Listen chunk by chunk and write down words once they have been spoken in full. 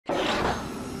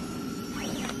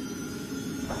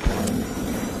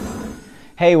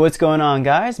Hey, what's going on,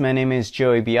 guys? My name is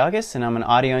Joey Biagas and I'm an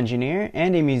audio engineer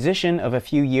and a musician of a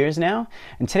few years now.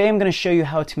 And today I'm going to show you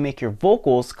how to make your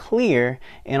vocals clear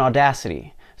in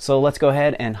Audacity. So let's go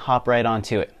ahead and hop right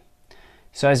onto it.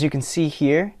 So as you can see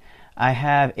here, I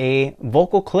have a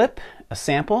vocal clip, a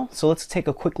sample. So let's take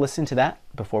a quick listen to that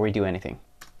before we do anything.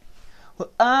 Well,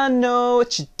 I know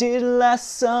what you did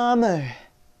last summer.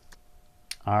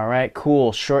 All right,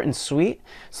 cool, short and sweet.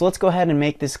 So let's go ahead and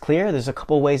make this clear. There's a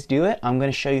couple ways to do it. I'm going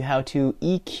to show you how to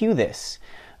EQ this.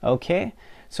 Okay,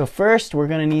 so first we're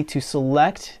going to need to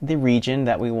select the region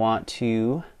that we want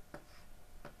to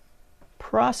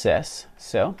process.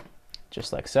 So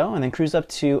just like so, and then cruise up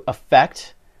to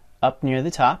Effect up near the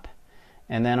top,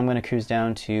 and then I'm going to cruise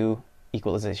down to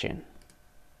Equalization.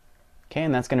 Okay,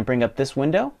 and that's going to bring up this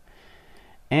window.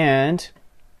 And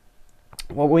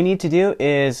what we need to do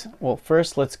is, well,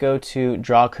 first let's go to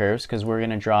draw curves because we're going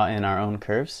to draw in our own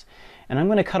curves. And I'm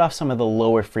going to cut off some of the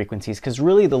lower frequencies because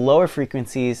really the lower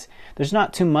frequencies, there's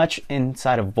not too much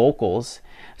inside of vocals.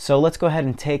 So let's go ahead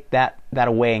and take that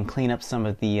away and clean up some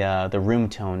of the room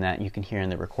tone that you can hear in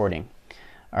the recording.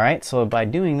 All right, so by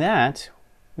doing that,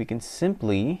 we can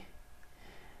simply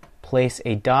place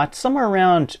a dot somewhere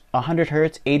around 100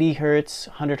 hertz, 80 hertz,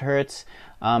 100 hertz,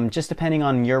 just depending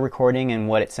on your recording and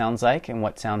what it sounds like and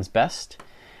what sounds best.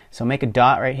 So make a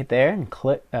dot right there and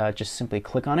click, just simply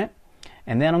click on it.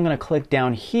 And then I'm going to click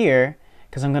down here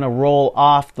because I'm going to roll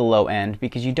off the low end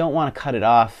because you don't want to cut it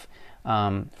off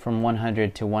from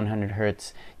 100 to 100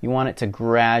 hertz. You want it to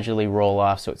gradually roll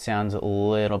off so it sounds a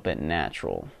little bit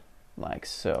natural, like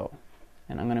so.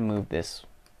 And I'm going to move this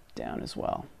down as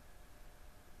well.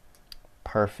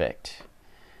 Perfect.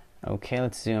 Okay,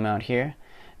 let's zoom out here.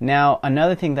 Now,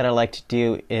 another thing that I like to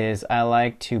do is I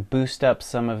like to boost up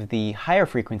some of the higher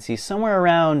frequencies, somewhere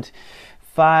around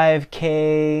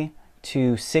 5K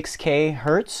to 6K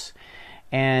hertz.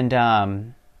 And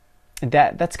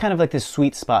that's kind of like the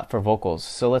sweet spot for vocals.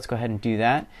 So let's go ahead and do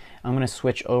that. I'm going to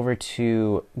switch over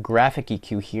to graphic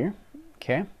EQ here.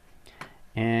 Okay.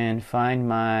 And find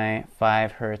my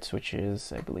 5 hertz, which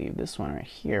is, I believe, this one right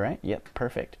here, right? Yep,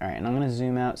 perfect. All right, and I'm going to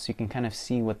zoom out so you can kind of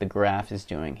see what the graph is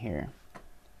doing here.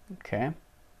 Okay,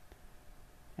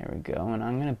 there we go, and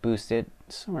I'm going to boost it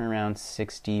somewhere around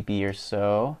 6 dB or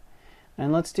so.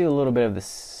 And let's do a little bit of the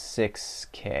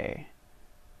 6K.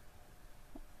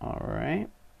 All right,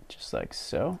 just like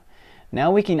so.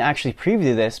 Now we can actually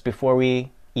preview this before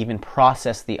we even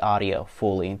process the audio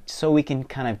fully, so we can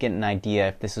kind of get an idea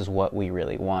if this is what we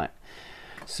really want.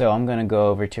 So I'm going to go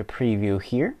over to preview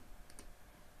here.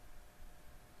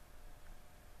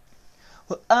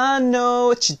 Well, I know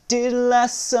what you did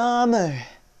last summer.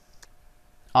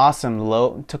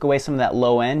 Awesome. Took away some of that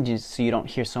low end so you don't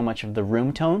hear so much of the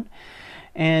room tone,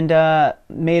 and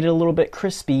made it a little bit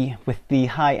crispy with the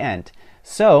high end.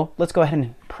 So let's go ahead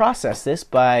and process this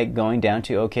by going down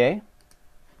to OK.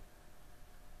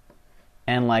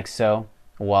 And like so,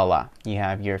 voila, you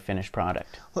have your finished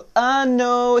product. Well, I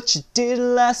know what you did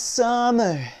last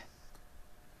summer.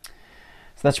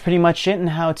 So that's pretty much it on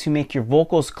how to make your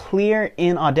vocals clear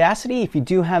in Audacity. If you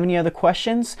do have any other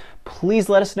questions, please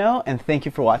let us know, and thank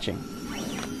you for watching.